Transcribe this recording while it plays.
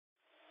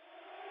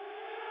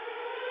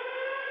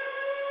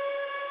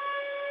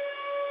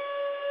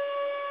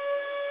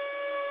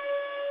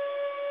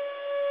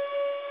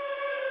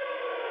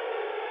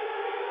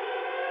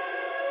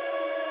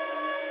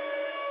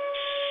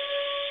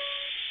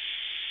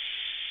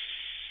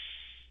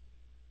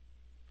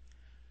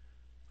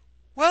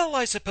Well,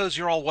 I suppose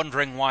you're all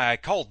wondering why I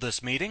called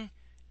this meeting.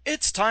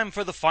 It's time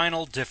for the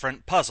final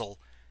different puzzle,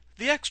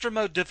 the extra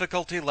mode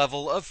difficulty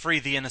level of Free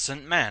the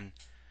Innocent Man.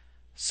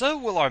 So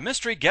will our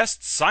mystery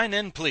guests sign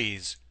in,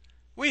 please?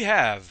 We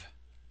have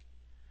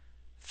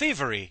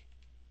thievery,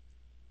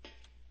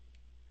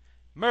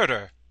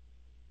 murder,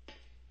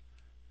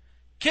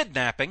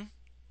 kidnapping,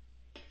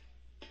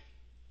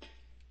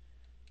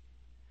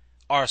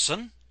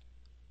 arson,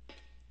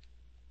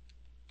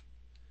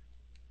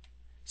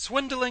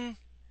 swindling,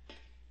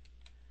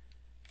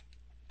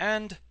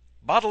 and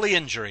bodily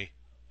injury.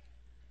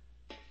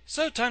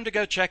 So time to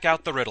go check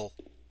out the riddle.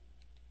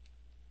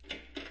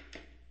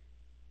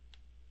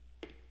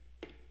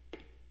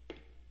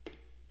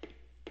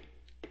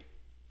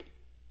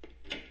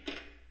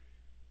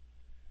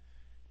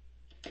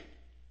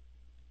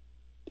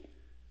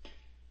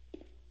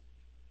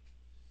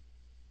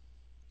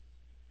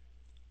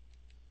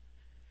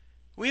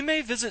 We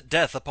may visit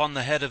death upon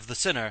the head of the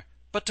sinner,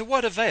 but to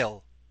what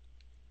avail?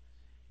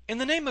 In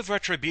the name of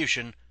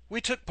retribution, we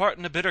took part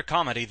in a bitter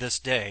comedy this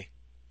day.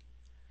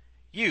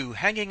 You,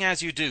 hanging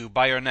as you do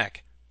by your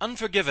neck,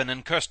 unforgiven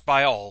and cursed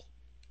by all.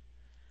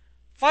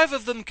 5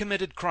 of them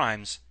committed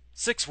crimes,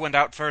 6 went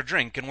out for a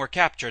drink and were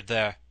captured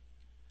there.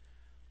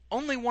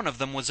 Only 1 of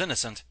them was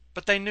innocent,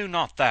 but they knew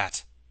not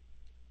that.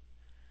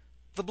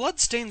 The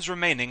bloodstains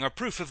remaining are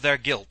proof of their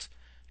guilt.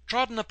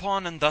 Trodden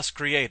upon and thus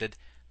created,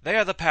 they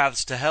are the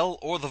paths to hell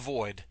or the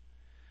void.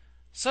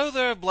 So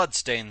there are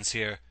bloodstains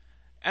here,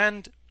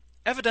 and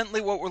evidently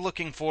what we're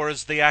looking for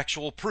is the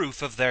actual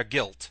proof of their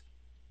guilt.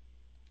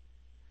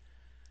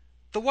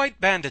 The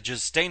white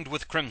bandages stained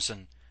with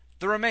crimson,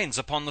 the remains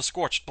upon the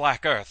scorched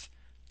black earth,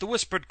 the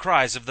whispered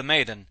cries of the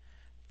maiden,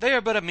 they are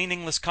but a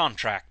meaningless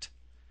contract.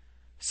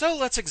 So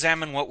let's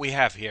examine what we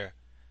have here.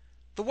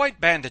 The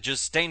white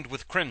bandages stained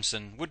with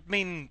crimson would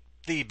mean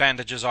the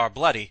bandages are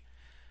bloody.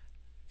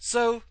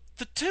 So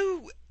the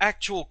 2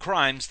 actual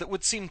crimes that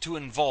would seem to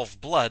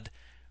involve blood,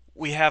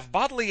 we have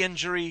bodily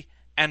injury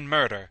and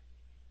murder.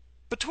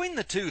 Between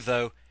the 2,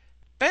 though,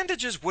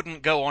 bandages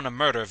wouldn't go on a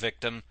murder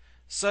victim,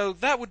 so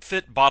that would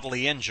fit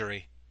bodily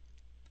injury.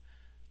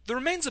 The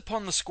remains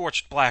upon the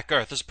scorched black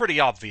earth is pretty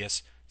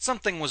obvious.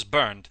 Something was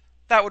burned.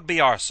 That would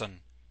be arson.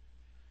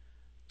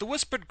 The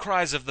whispered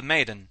cries of the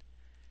maiden.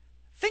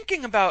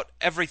 Thinking about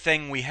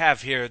everything we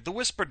have here, the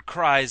whispered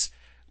cries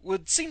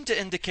would seem to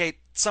indicate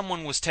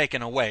someone was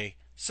taken away,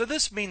 so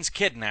this means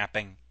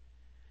kidnapping.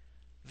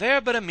 They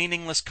are but a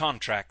meaningless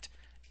contract.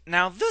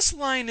 Now this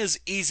line is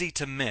easy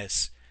to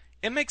miss.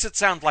 It makes it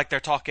sound like they're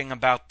talking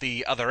about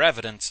the other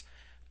evidence,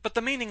 but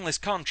the meaningless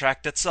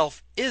contract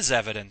itself is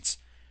evidence.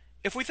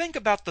 If we think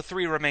about the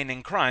 3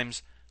 remaining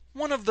crimes,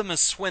 one of them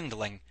is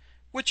swindling,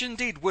 which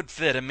indeed would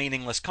fit a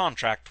meaningless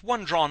contract,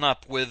 one drawn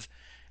up with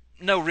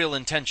no real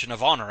intention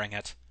of honoring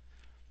it.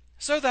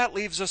 So that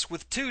leaves us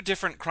with 2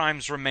 different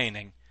crimes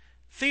remaining,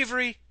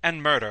 thievery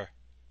and murder.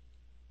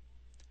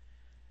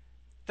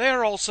 They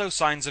are also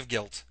signs of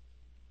guilt.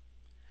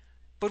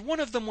 But one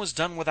of them was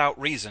done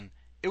without reason.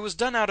 It was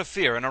done out of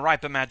fear and a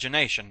ripe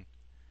imagination.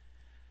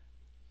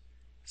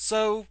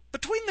 So,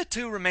 between the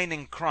 2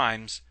 remaining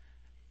crimes,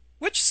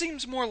 which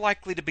seems more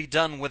likely to be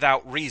done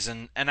without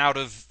reason and out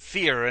of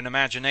fear and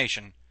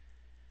imagination?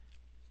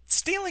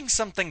 Stealing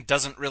something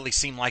doesn't really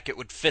seem like it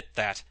would fit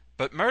that,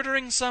 but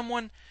murdering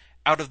someone,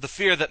 out of the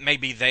fear that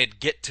maybe they'd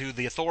get to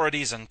the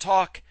authorities and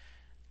talk,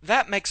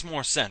 that makes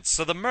more sense,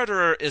 so the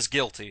murderer is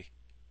guilty.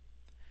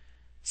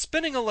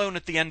 Spinning alone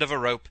at the end of a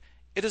rope,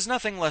 it is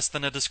nothing less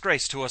than a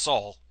disgrace to us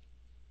all.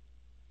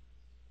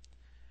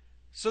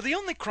 So the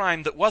only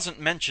crime that wasn't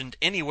mentioned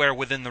anywhere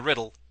within the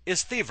riddle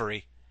is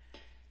thievery,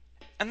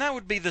 and that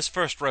would be this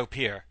first rope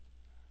here.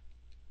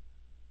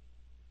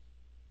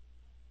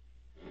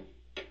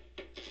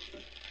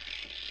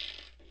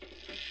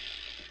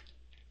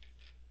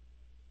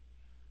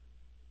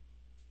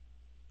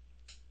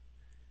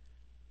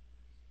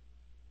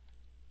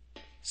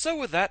 So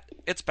with that,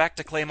 it's back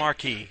to claim our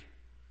key.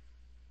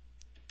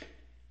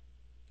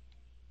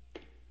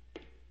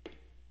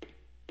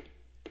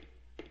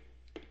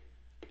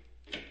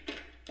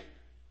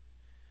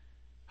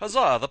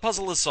 Huzzah, the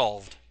puzzle is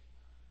solved.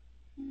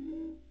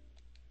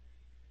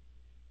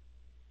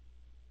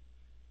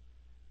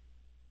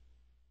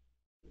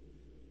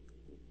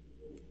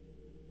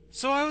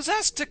 So I was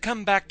asked to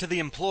come back to the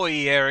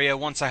employee area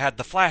once I had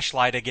the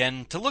flashlight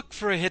again to look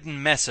for a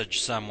hidden message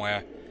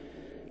somewhere.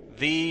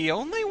 The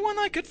only one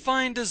I could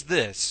find is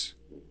this.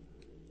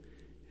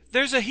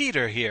 There's a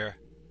heater here.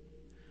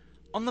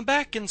 On the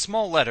back in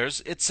small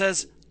letters it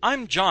says,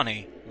 "I'm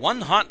Johnny,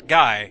 one hot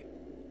guy."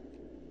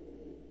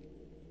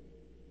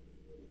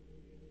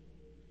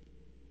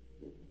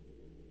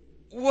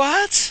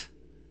 What?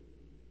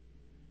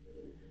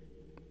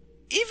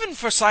 Even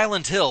for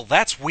Silent Hill,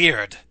 that's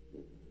weird.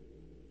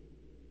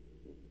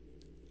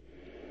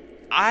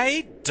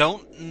 I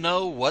don't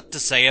know what to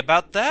say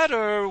about that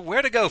or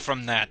where to go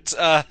from that.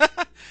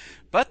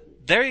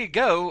 But there you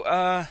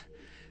go.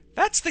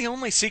 That's the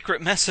only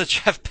secret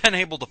message I've been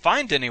able to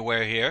find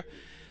anywhere here.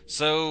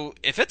 So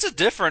if it's a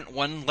different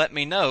one, let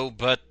me know,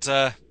 but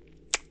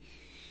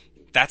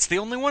That's the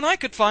only one I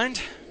could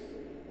find.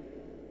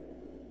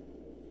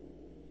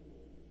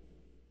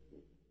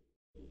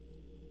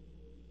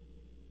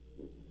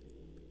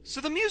 So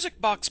the music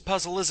box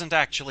puzzle isn't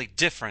actually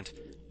different,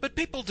 but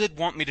people did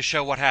want me to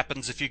show what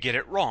happens if you get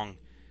it wrong.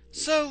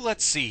 So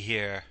let's see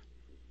here.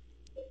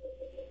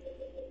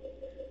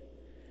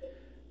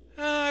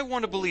 I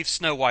want to believe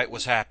Snow White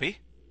was happy.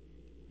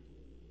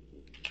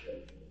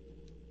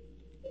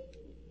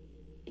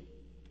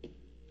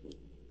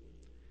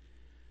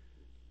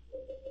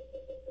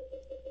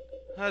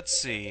 Let's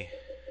see.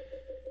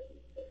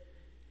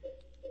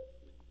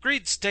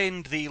 Greed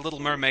stained the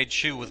Little Mermaid's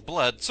shoe with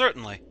blood,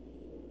 certainly.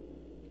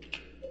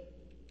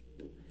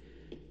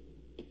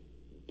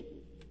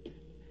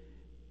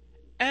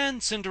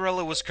 And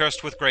Cinderella was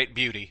cursed with great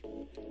beauty.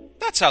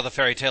 That's how the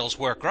fairy tales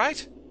work,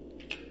 right?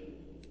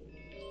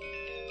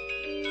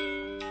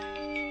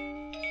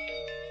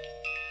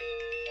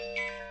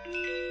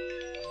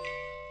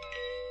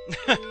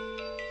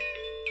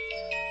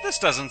 This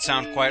doesn't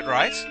sound quite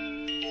right.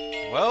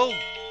 Well,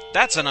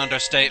 that's an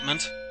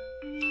understatement.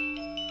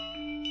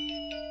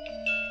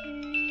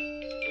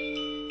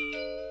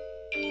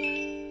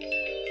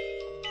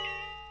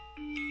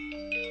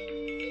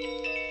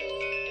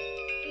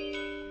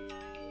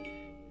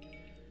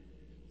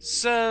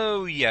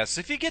 So, yes,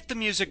 if you get the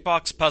music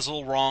box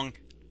puzzle wrong,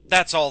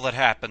 that's all that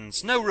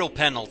happens. No real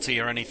penalty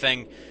or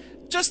anything.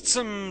 Just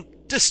some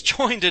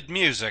disjointed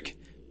music,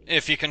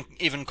 if you can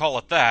even call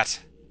it that.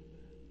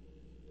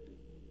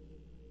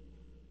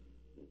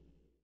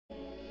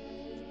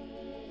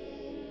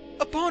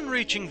 Upon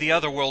reaching the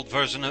Otherworld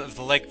version of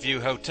the Lakeview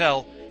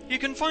Hotel, you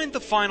can find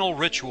the final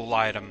ritual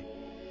item.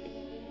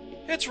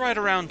 It's right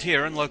around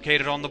here and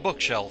located on the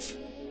bookshelf.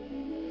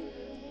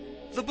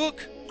 The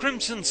book,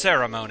 Crimson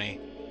Ceremony.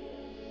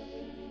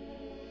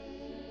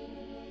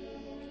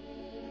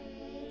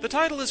 The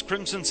title is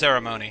Crimson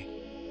Ceremony.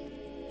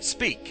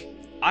 Speak,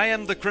 I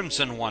am the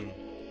Crimson One.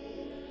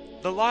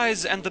 The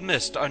lies and the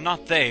mist are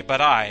not they, but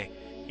I.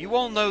 You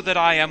all know that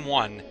I am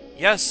one.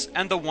 Yes,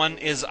 and the one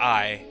is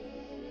I.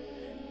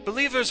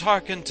 Believers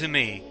hearken to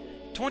me.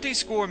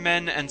 20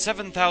 men and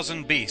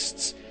 7,000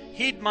 beasts.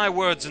 Heed my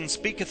words and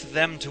speaketh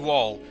them to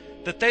all,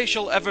 that they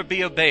shall ever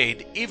be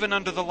obeyed, even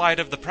under the light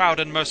of the proud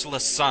and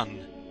merciless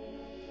sun.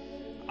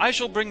 I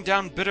shall bring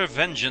down bitter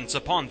vengeance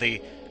upon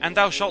thee, and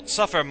thou shalt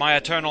suffer my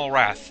eternal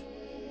wrath.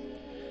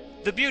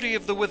 The beauty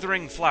of the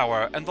withering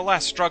flower, and the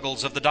last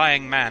struggles of the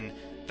dying man,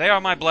 they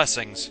are my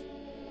blessings.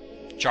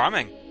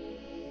 Charming.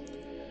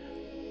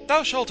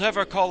 Thou shalt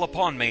ever call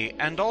upon me,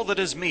 and all that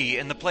is me,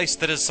 in the place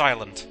that is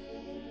silent.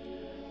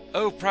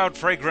 O proud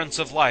fragrance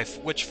of life,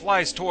 which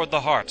flies toward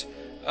the heart,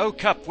 O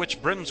cup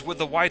which brims with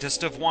the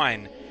whitest of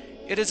wine,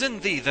 it is in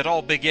thee that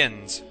all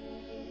begins.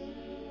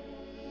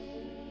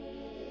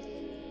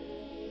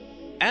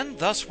 And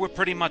thus we're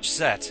pretty much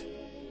set.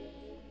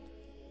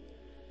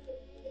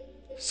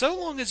 So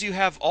long as you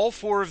have all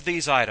 4 of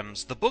these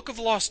items, the Book of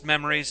Lost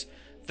Memories,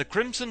 the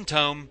Crimson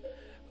Tome,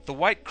 the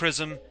White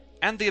Chrism,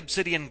 and the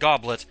Obsidian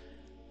Goblet,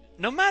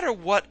 no matter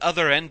what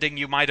other ending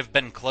you might have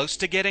been close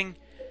to getting,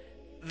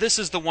 this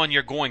is the one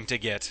you're going to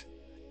get.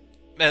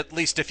 At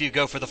least if you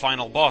go for the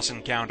final boss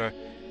encounter.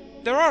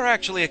 There are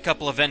actually a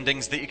couple of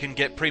endings that you can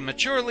get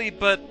prematurely,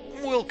 but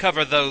we'll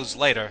cover those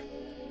later.